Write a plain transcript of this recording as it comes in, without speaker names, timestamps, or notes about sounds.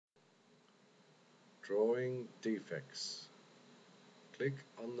Drawing defects. Click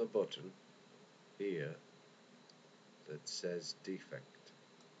on the button here that says defect.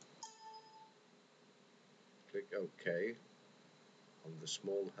 Click OK on the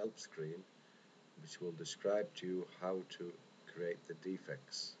small help screen, which will describe to you how to create the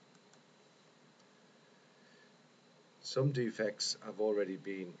defects. Some defects have already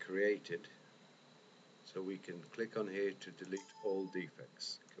been created, so we can click on here to delete all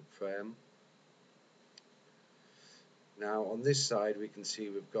defects. Confirm. Now on this side we can see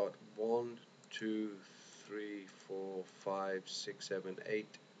we've got 1, 2, 3, 4, 5, 6, 7, 8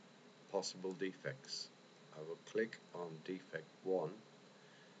 possible defects. I will click on defect 1.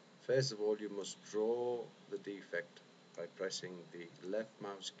 First of all, you must draw the defect by pressing the left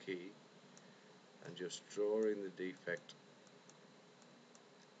mouse key and just drawing the defect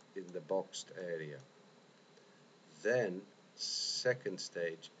in the boxed area. Then, second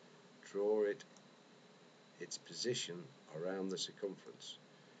stage, draw its position around the circumference.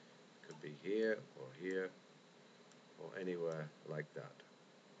 It could be here or anywhere like that.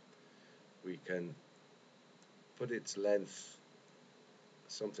 We can put its length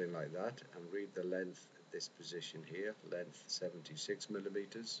something like that and read the length at this position here, length 76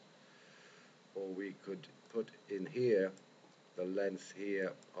 millimeters, or we could put in here the length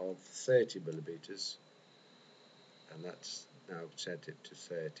here of 30 millimeters, and that's now set it to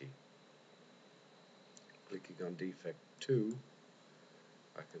 30. Clicking on defect 2,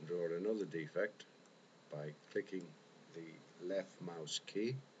 I can draw another defect by clicking the left mouse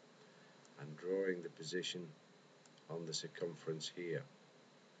key and drawing the position on the circumference here.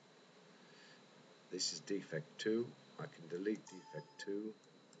 This is defect 2. I can delete defect 2.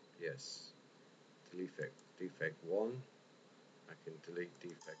 Yes. Delete defect 1. I can delete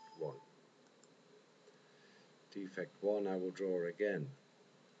defect 1. Defect 1 I will draw again.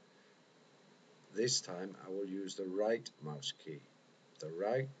 This time I will use the right mouse key. The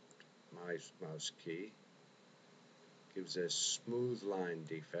right mouse key gives a smooth line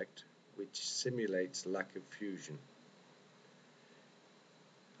defect which simulates lack of fusion.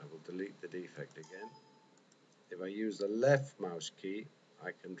 I will delete the defect again. If I use the left mouse key,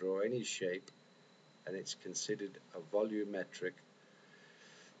 I can draw any shape and it's considered a volumetric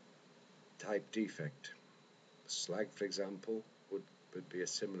type defect. Slag, for example, would be a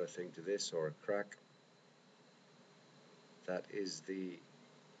similar thing to this, or a crack. That is the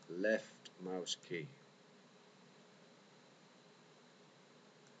left mouse key.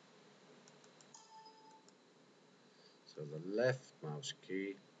 So the left mouse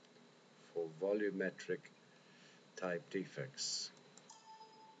key for volumetric type defects.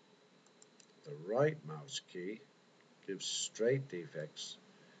 The right mouse key gives straight defects,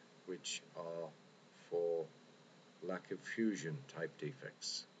 which are for lack of fusion type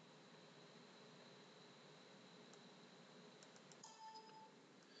defects.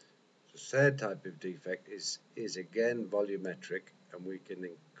 The third type of defect is again volumetric, and we can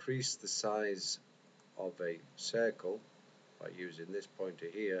increase the size of a circle by using this pointer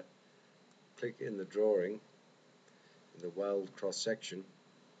here. Click in the drawing, in the weld cross section,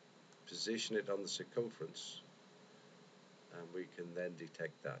 position it on the circumference, and we can then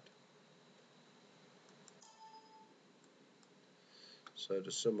detect that. So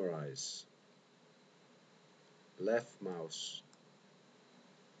to summarize, left mouse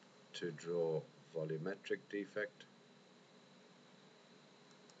to draw volumetric defect,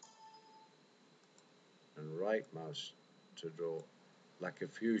 and right mouse to draw lack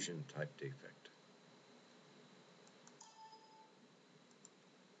of fusion type defect.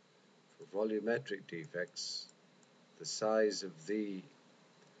 For volumetric defects, the size of the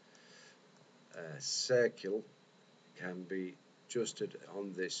circle can be adjusted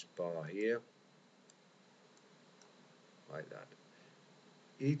on this bar here, like that.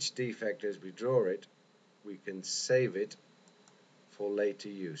 Each defect, as we draw it, we can save it for later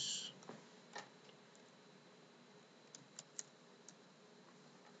use.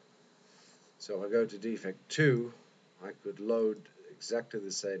 So if I go to defect 2, I could load exactly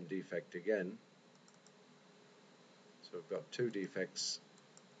the same defect again. So I've got 2 defects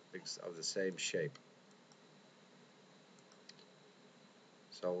of the same shape.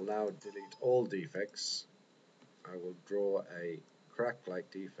 So I'll now delete all defects. I will draw a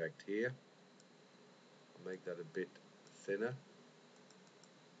crack-like defect here. I'll make that a bit thinner.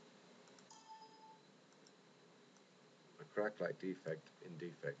 A crack-like defect in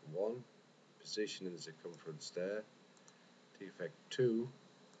defect 1. Position in the circumference there. Defect 2.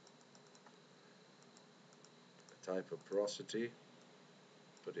 A type of porosity.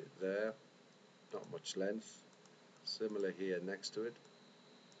 Put it there. Not much length. Similar here next to it.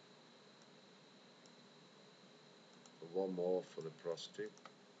 one more for the porosity.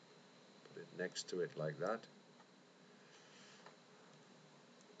 Put it next to it like that.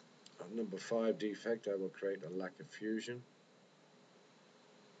 On number 5 defect, I will create a lack of fusion.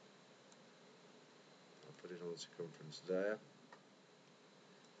 I'll put it on circumference there.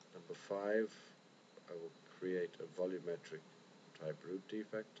 Number 5, I will create a volumetric type root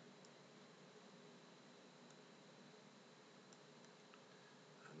defect.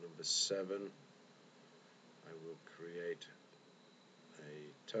 And number 7, I will create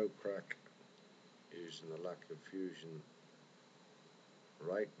a toe crack using the lack of fusion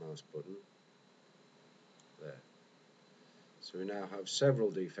right mouse button there. So we now have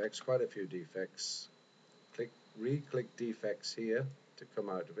several defects, quite a few defects. Re-click defects here to come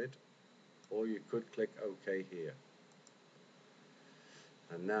out of it, or you could click OK here.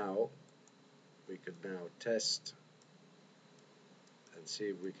 And now we could now test and see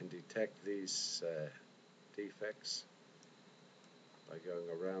if we can detect these defects by going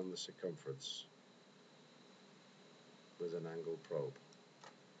around the circumference with an angle probe.